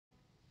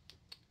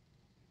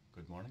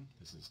morning,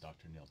 this is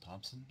Dr. Neil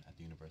Thompson at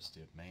the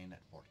University of Maine at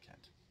Fort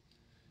Kent.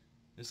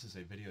 This is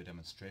a video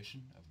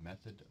demonstration of a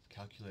method of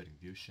calculating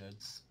view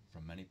sheds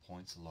from many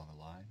points along a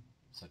line,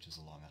 such as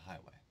along a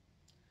highway.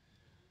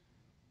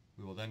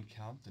 We will then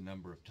count the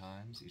number of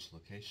times each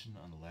location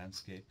on the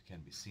landscape can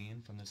be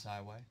seen from this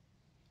highway,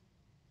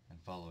 and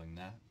following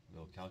that, we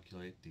will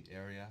calculate the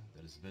area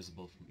that is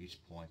visible from each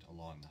point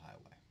along the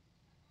highway.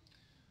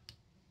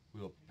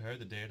 We will prepare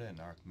the data in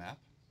ArcMap,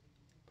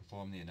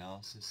 perform the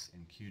analysis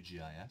in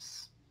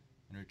QGIS,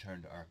 and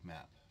return to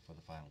ArcMap for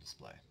the final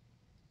display.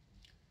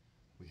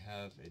 We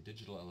have a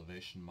digital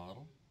elevation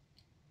model,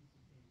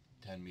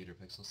 10 meter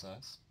pixel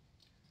size.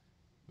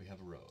 We have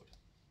a road.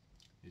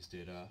 These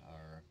data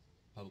are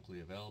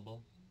publicly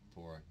available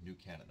for New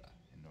Canada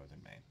in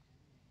northern Maine.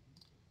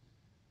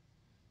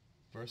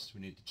 First,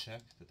 we need to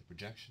check that the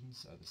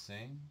projections are the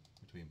same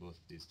between both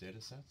of these data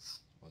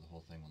sets, or the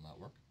whole thing will not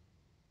work.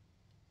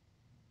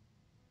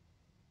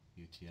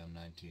 UTM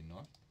 19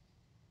 north.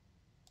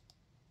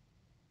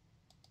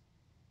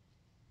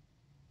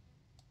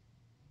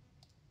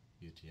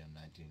 UTM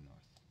 19 north.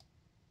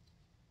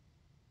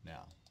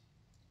 Now,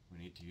 we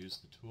need to use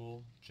the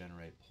tool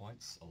generate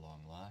points along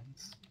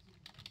lines.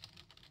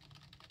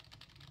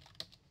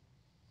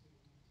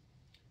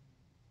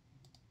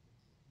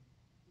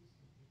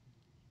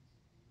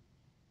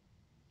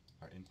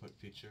 Our input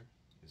feature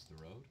is the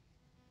road.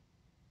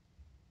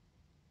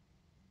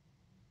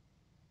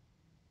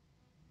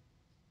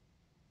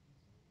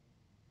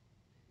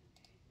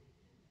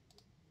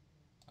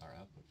 Our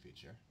output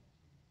feature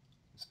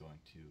is going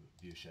to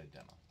Viewshed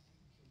Demo,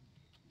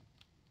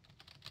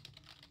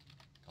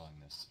 calling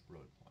this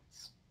road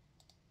points.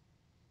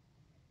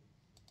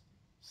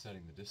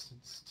 Setting the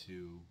distance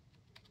to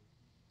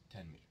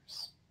 10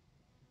 meters.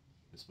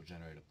 This will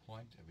generate a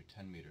point every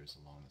 10 meters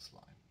along this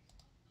line.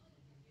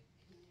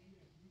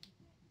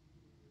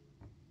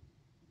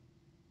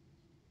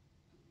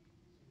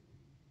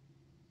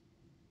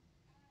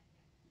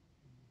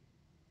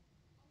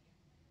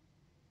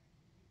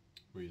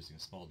 We're using a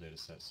small data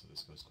set, so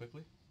this goes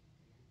quickly.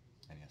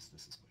 And yes,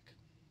 this is quick.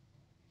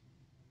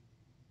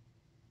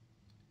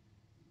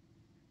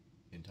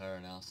 The entire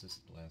analysis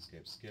at the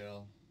landscape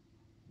scale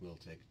will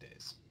take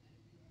days.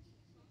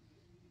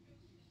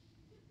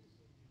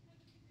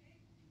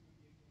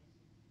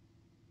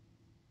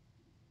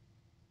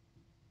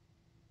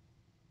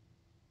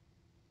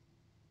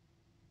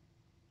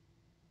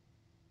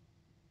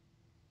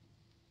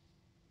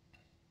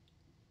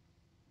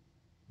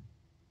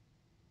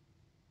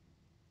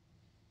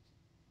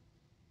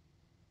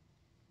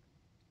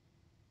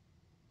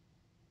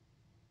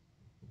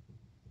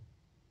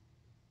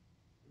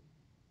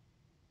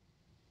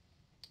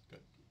 Good.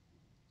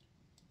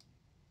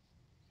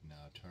 Now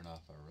turn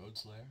off our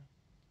roads layer,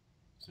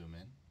 zoom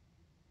in,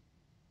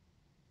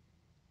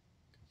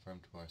 confirm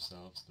to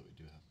ourselves that we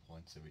do have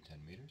points every 10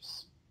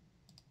 meters.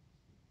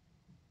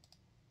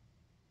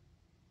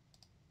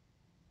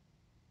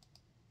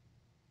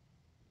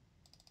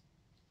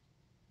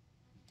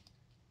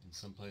 In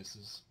some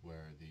places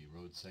where the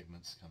road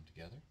segments come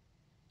together,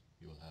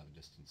 you will have a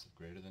distance of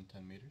greater than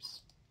 10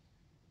 meters.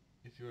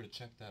 If you were to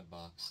check that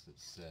box that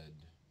said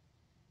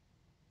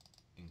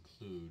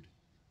include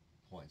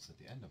points at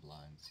the end of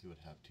lines, you would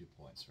have 2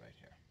 points right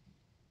here.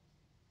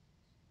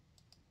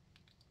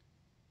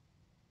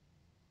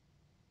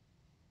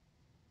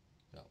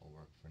 That will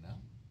work for now.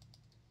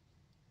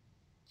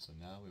 So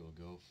now we will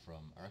go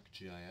from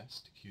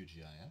Arcgis to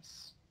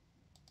QGIS.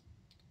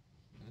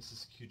 And this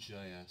is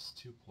QGIS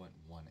 2.18.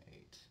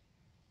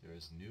 There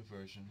is a new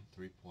version,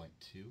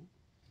 3.2.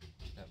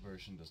 That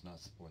version does not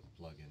support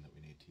the plugin that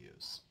we need to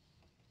use.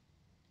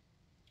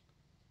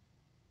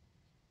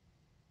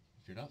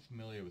 If you're not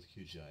familiar with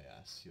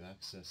QGIS, you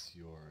access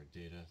your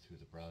data through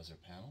the browser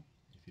panel.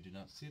 If you do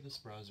not see this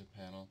browser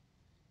panel,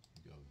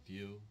 you go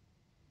View,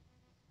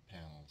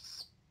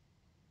 Panels,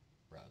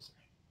 Browser.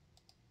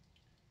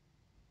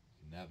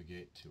 You can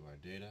navigate to our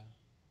data,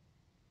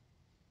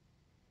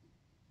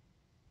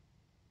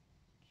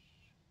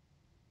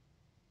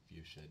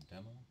 Viewshed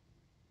Demo,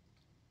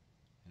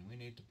 and we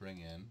need to bring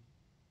in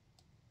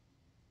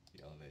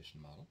the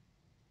elevation model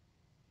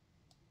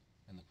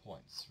and the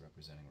points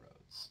representing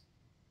roads.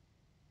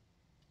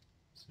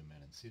 Zoom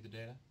in and see the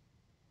data.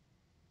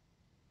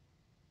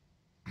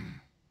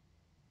 And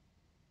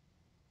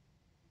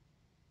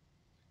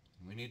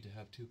we need to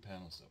have 2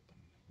 panels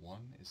open.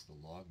 One is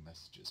the log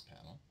messages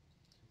panel,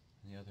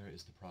 and the other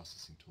is the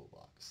processing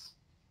toolbox.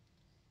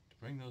 To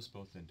bring those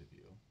both into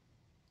view,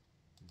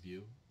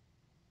 View,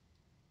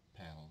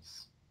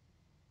 Panels,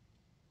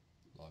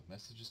 Log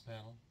Messages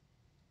Panel,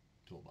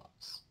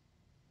 Toolbox.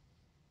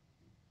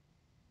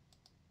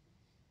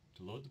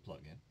 To load the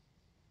plugin,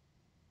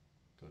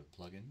 go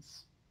to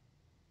Plugins,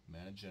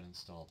 Manage and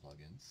Install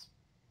Plugins.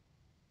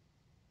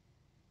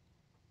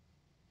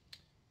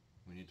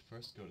 We need to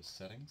first go to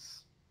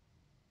Settings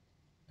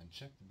and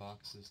check the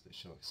boxes that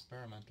show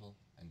experimental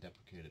and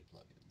deprecated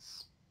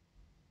plugins.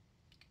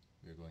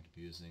 We are going to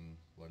be using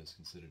what is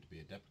considered to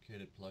be a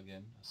deprecated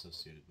plugin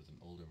associated with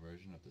an older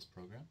version of this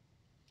program.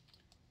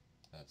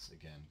 That's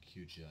again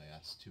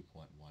QGIS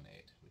 2.18,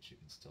 which you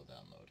can still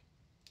download,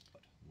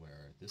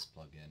 where this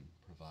plugin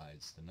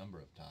provides the number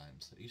of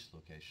times that each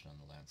location on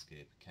the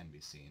landscape can be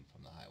seen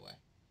from the highway.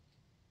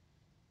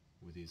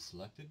 With these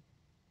selected,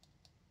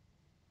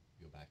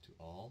 go back to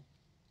All,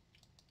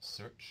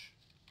 Search.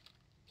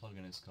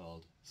 Plugin is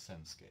called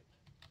Senscape.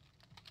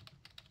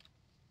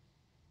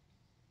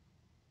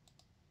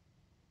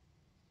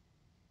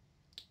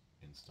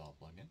 Install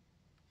plugin.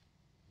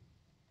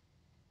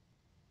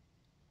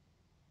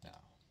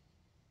 Now,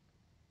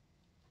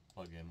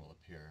 plugin will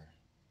appear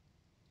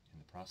in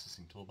the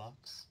processing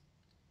toolbox.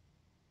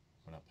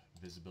 Open up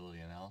Visibility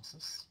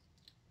Analysis.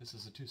 This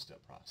is a two-step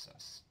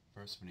process.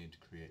 First we need to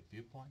create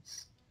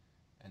viewpoints,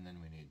 and then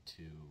we need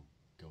to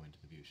go into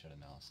the viewshed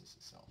analysis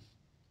itself.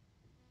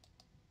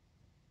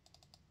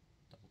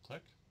 Double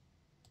click.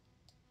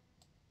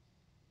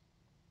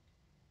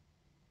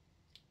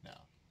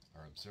 Now,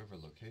 our observer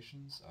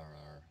locations are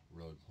our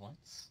road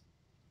points.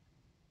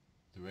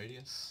 The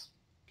radius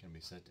can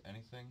be set to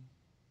anything.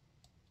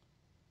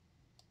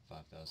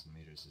 5,000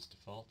 meters is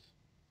default.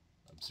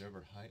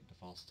 Observer height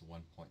defaults to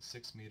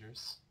 1.6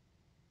 meters.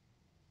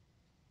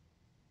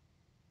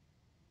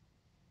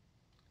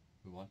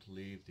 We want to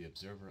leave the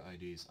observer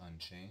IDs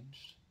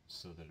unchanged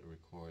so that it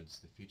records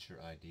the feature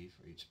ID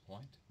for each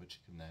point, which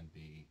can then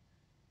be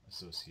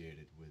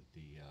associated with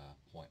the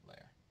point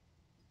layer.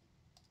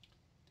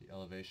 The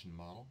elevation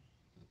model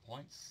for the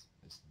points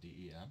is the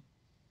DEM,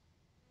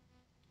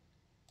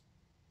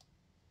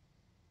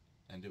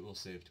 and it will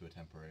save to a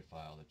temporary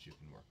file that you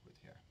can work with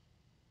here.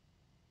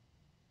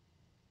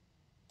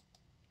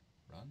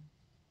 Run.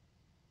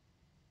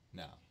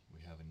 Now, we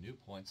have a new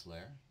points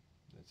layer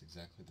that's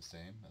exactly the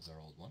same as our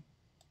old one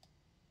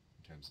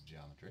in terms of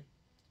geometry,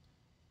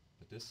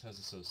 but this has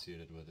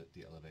associated with it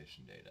the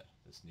elevation data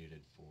that's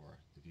needed for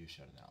the viewshed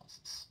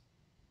analysis.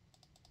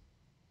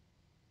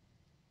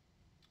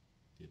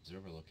 The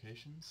observer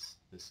locations,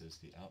 this is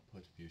the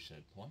output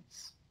viewshed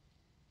points.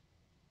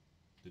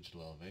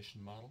 Digital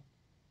elevation model,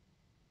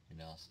 the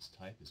analysis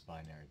type is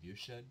binary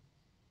viewshed,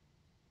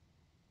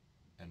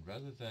 and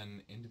rather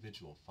than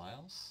individual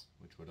files,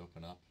 which would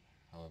open up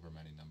however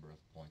many number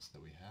of points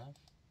that we have,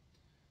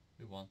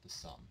 we want the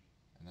sum,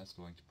 and that's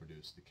going to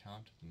produce the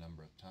count of the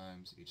number of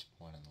times each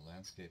point on the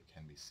landscape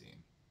can be seen.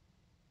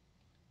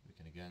 We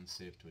can again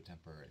save to a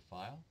temporary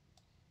file,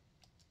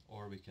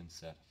 or we can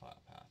set a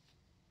file path.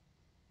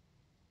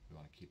 We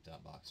want to keep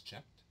that box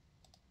checked.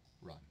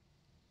 Run.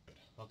 Good.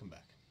 Welcome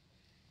back.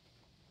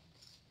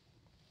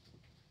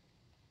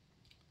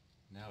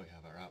 Now we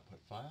have our output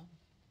file.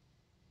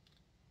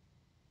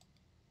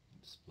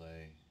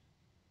 Display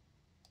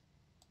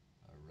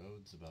our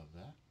roads above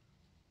that.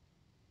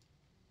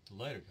 The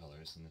lighter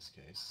colors in this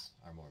case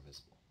are more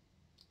visible.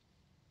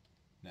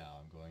 Now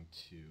I'm going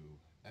to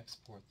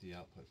export the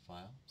output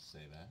file,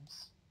 save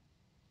as.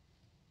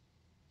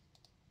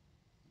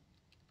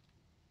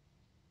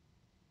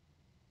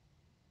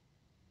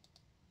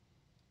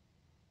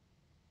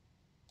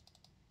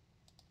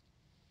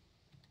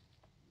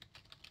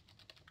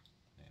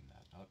 Name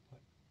that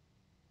output.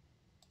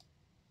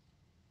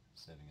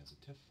 Saving as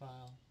a TIFF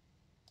file.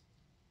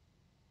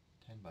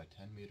 10 by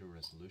 10 meter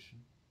resolution.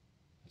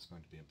 That's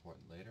going to be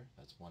important later.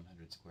 That's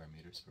 100 square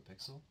meters per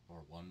pixel,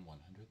 or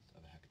 1/100th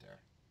of a hectare.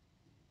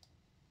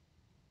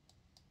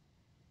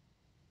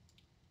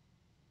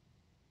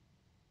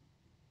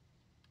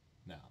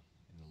 Now,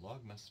 in the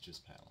log messages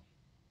panel,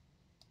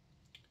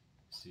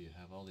 so you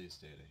have all these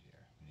data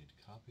here. We need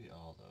to copy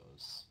all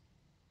those,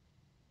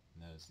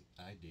 and that is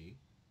the ID,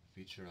 the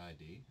feature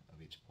ID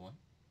of each point,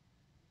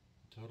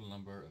 the total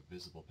number of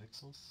visible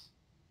pixels,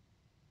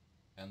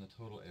 and the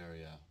total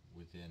area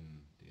within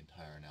the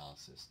entire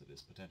analysis that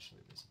is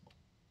potentially visible.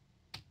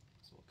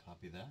 So we'll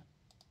copy that,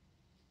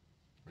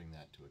 bring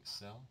that to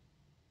Excel,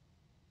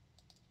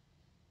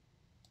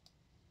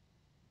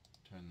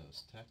 turn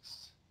those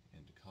texts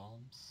into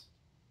columns,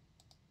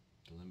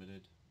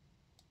 delimited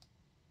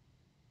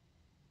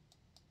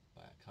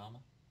by a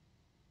comma.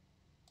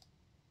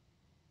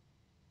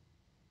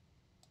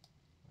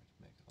 I'm going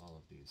to make all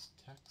of these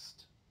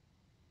text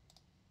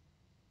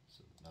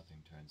so that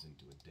nothing turns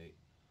into a date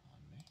on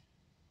me.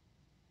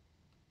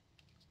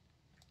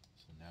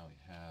 So now we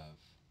have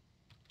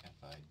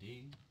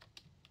FID,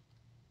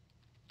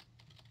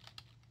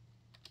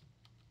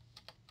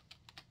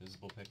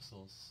 visible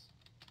pixels,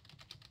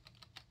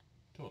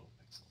 total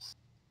pixels.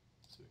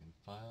 So we can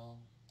file,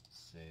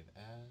 save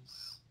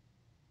as,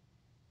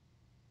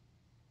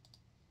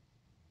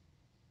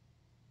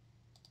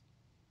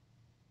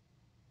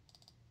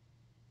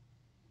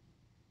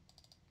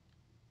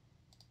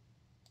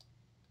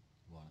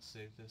 we want to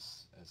save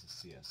this as a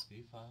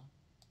CSV file.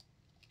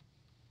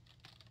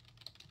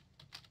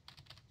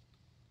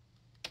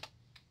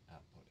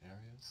 Output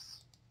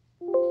areas.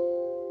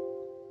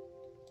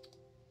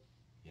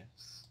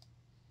 Yes.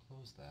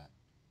 Close that.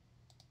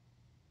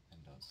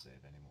 And don't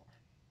save anymore.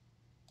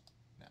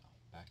 Now,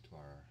 back to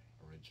our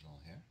original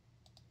here.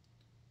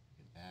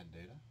 We can add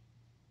data.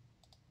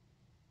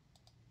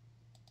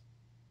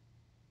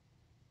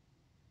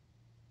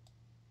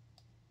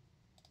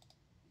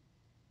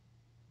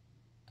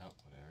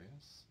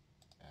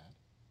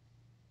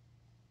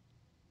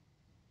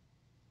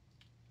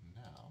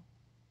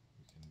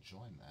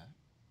 join that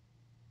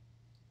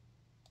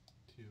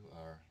to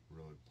our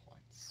road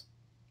points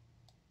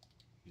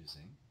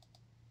using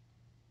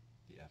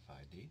the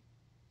FID,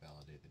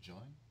 validate the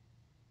join,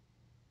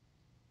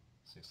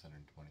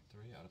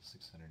 623 out of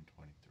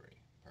 623.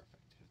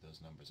 Perfect. If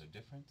those numbers are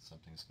different,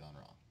 something's gone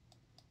wrong.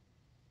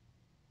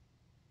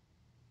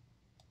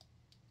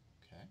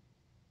 Okay.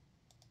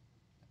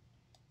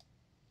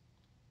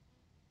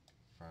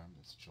 Confirm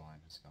this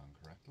join has gone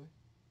correctly.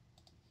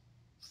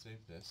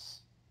 Save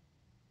this.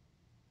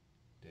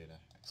 Data,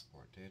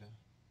 export data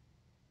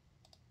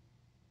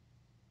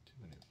to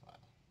a new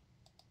file.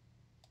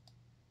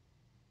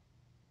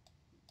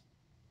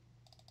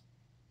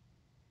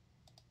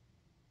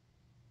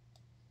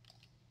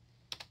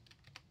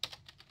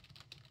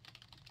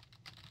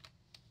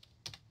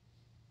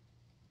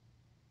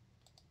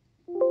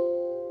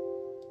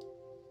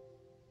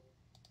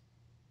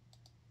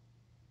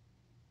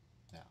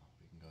 Now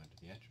we can go into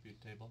the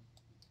attribute table,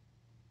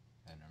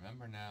 and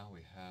remember now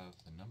we have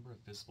the number of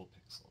visible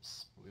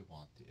pixels, but we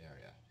want the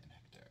area in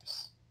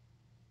hectares.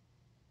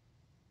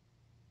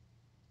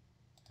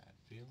 Add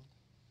field,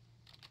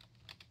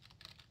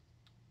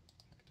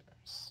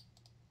 hectares.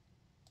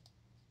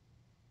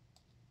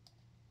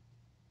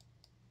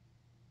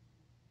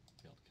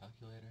 Field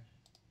calculator.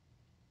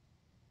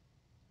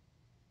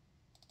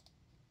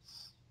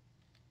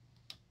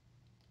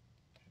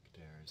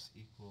 Hectares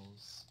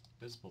equals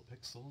visible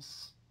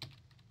pixels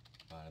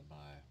divided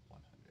by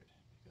 100,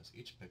 because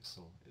each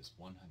pixel is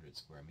 100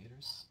 square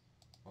meters,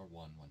 or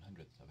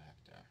 1/100th of a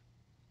hectare.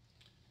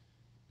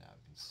 Now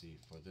we can see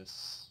for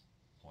this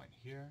point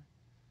here,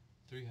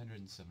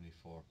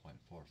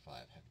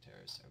 374.45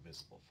 hectares are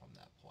visible from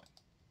that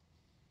point.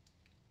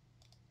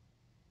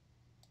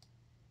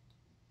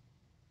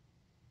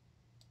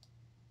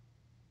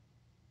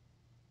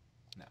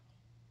 Now,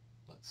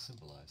 let's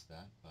symbolize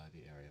that by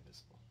the area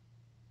visible.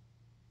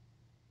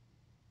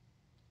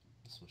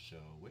 This will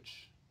show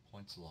which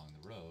points along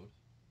the road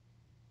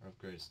are of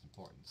greatest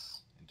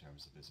importance in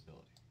terms of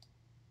visibility.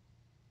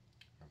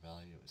 Our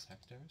value is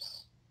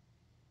hectares.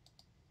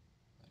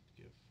 I'd like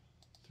to give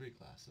 3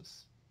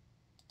 classes.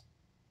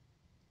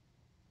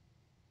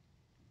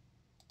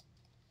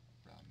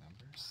 Round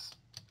numbers.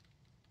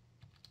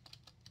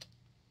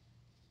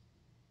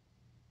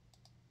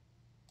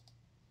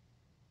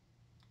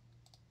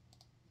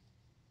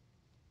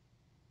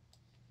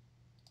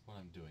 What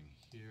I'm doing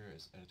here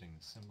is editing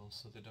the symbols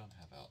so they don't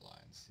have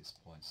outlines. These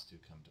points do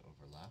come to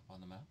overlap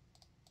on the map,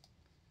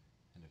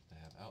 and if they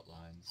have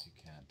outlines, you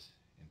can't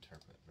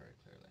interpret very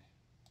clearly.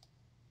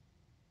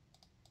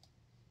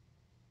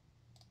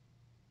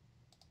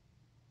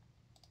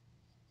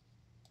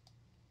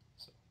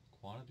 So,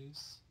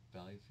 quantities,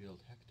 value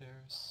field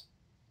hectares,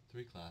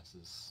 3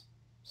 classes,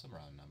 some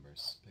round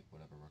numbers, pick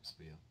whatever works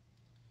for you.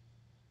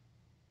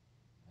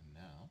 And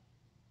now,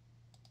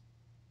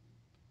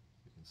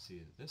 you can see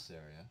that this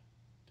area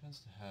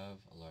tends to have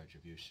a larger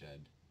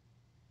viewshed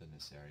than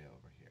this area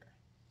over here.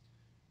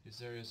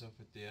 These areas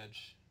over at the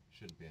edge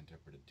shouldn't be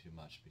interpreted too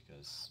much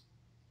because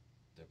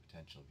their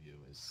potential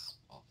view is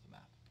off the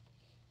map.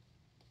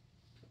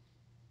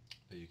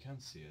 But you can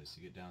see as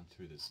you get down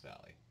through this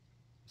valley,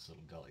 this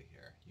little gully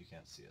here, you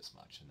can't see as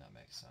much, and that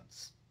makes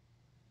sense.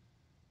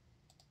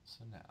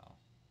 So now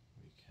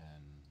we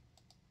can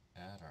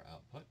add our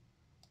output,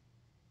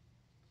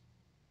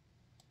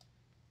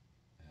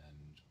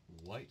 and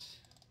white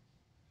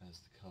as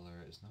the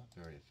color is not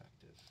very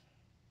effective.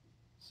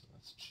 So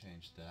let's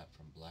change that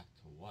from black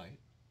to white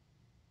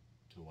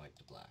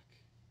to black.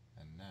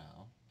 And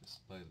now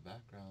display the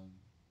background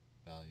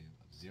value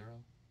of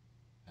 0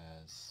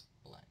 as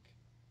blank.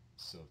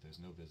 So if there's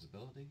no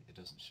visibility, it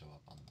doesn't show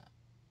up on the map.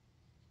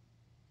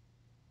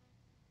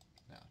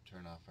 Now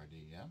turn off our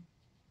DEM.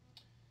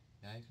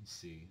 Now you can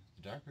see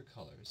the darker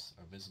colors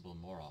are visible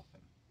more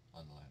often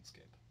on the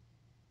landscape.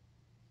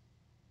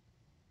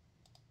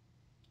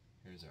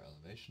 Here's our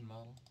elevation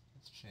model.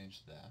 Let's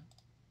change that.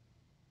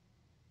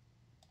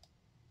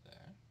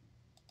 There.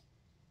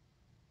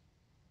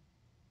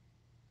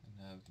 And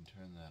now we can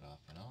turn that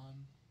off and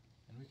on.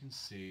 And we can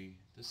see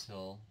this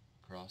hill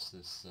across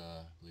this,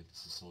 I believe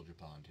this is Soldier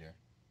Pond here.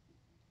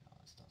 No,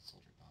 it's not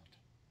Soldier Pond.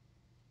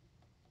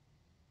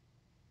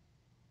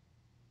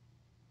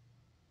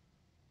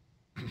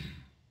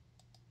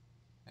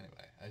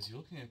 Anyway, as you're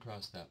looking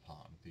across that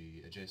pond,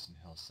 the adjacent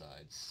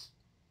hillsides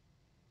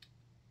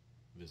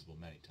visible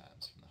many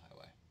times from the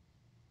highway.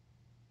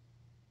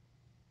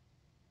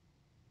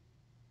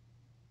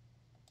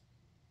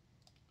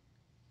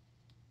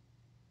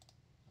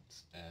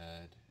 Let's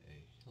add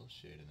a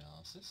hillshade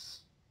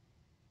analysis.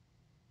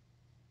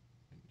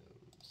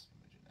 Windows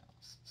image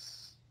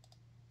analysis.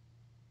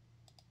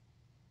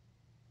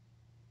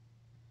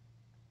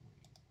 We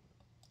will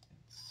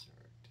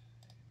insert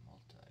a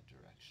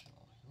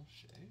multi-directional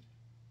hillshade.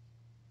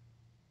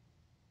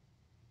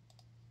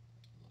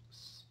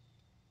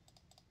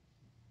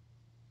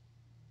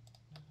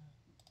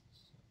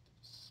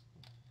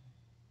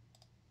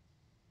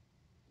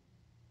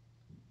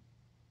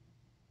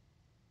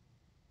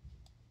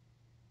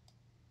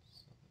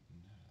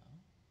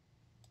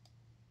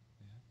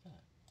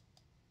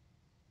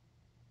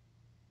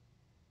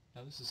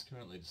 Now this is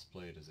currently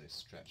displayed as a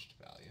stretched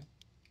value.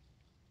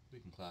 We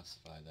can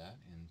classify that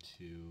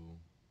into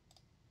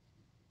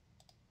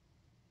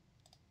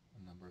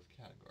a number of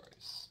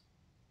categories.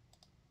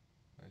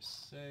 Where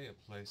say a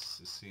place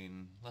is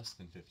seen less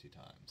than 50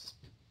 times.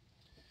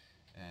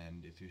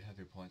 And if you have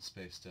your points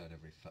spaced out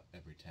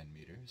every 10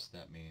 meters,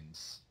 that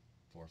means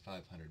for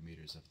 500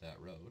 meters of that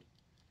road,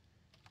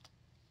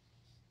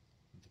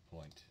 the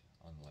point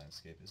on the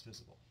landscape is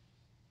visible.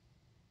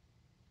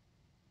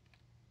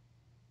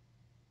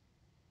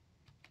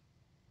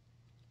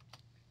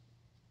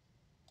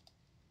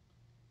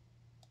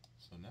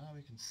 So now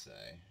we can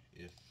say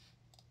if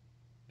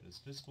it is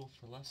visible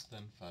for less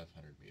than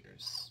 500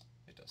 meters,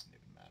 it doesn't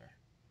even matter.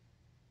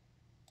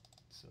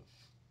 So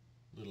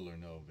little or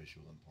no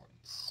visual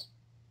importance.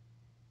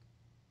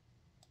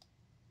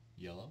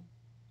 Yellow,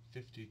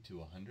 50 to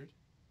 100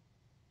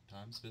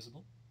 times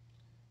visible,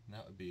 and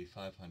that would be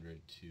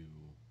 500 to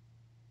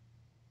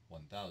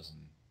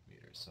 1,000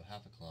 meters, so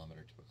half a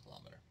kilometer to a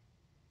kilometer.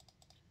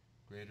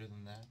 Greater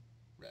than that,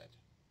 red.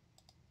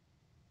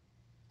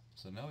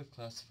 So now we've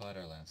classified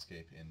our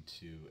landscape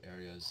into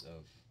areas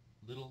of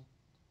little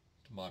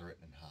to moderate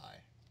and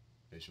high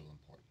visual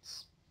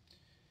importance.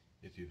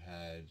 If you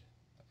had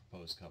a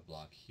proposed cut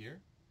block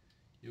here,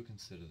 you would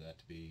consider that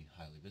to be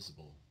highly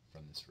visible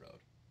from this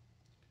road.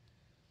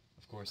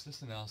 Of course,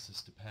 this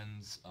analysis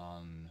depends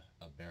on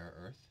a bare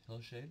earth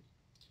hillshade.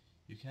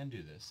 You can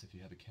do this if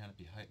you have a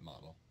canopy height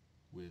model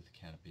with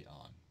canopy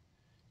on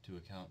to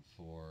account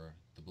for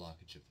the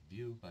blockage of the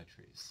view by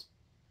trees.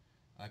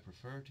 I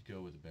prefer to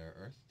go with a bare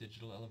earth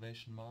digital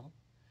elevation model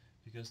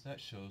because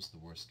that shows the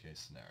worst case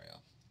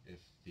scenario.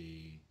 If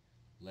the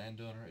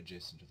landowner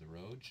adjacent to the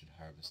road should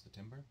harvest the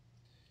timber,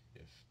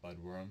 if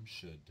budworms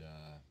should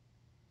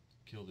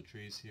kill the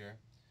trees here,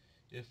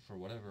 if for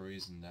whatever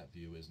reason that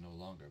view is no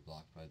longer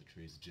blocked by the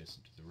trees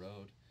adjacent to the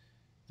road,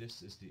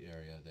 this is the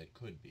area that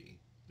could be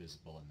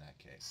visible in that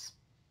case.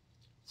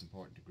 It's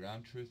important to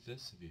ground truth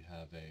this if you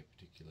have a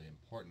particularly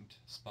important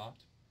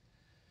spot.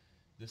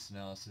 This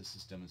analysis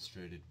is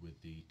demonstrated with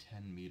the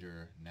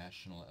 10-meter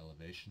national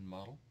elevation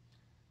model.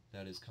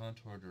 That is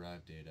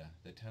contour-derived data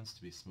that tends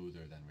to be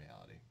smoother than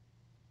reality.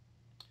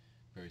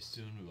 Very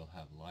soon we will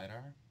have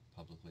LiDAR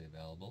publicly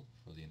available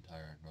for the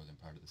entire northern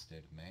part of the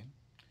state of Maine.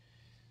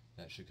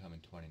 That should come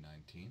in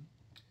 2019.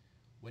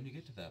 When you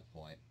get to that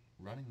point,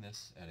 running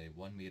this at a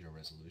 1-meter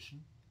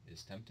resolution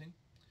is tempting,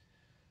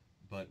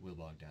 but will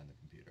bog down the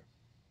computer.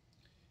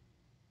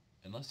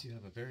 Unless you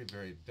have a very,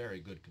 very,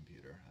 very good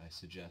computer, I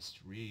suggest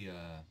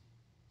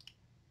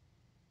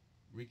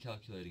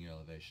recalculating your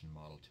elevation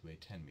model to a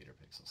 10-meter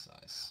pixel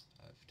size.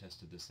 I've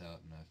tested this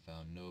out and I've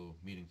found no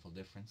meaningful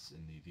difference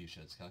in the view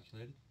sheds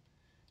calculated,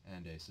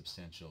 and a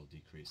substantial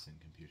decrease in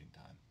computing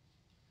time.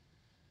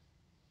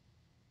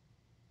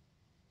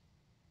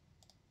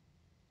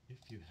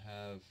 If you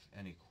have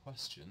any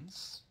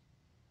questions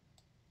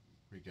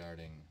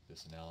regarding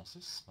this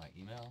analysis, my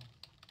email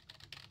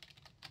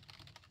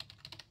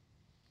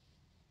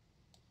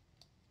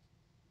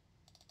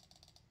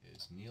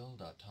is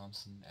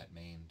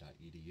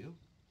neil.thompson@maine.edu.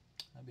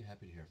 I'd be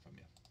happy to hear from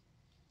you.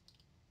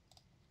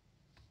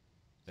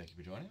 Thank you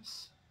for joining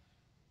us,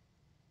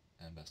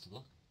 and best of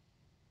luck.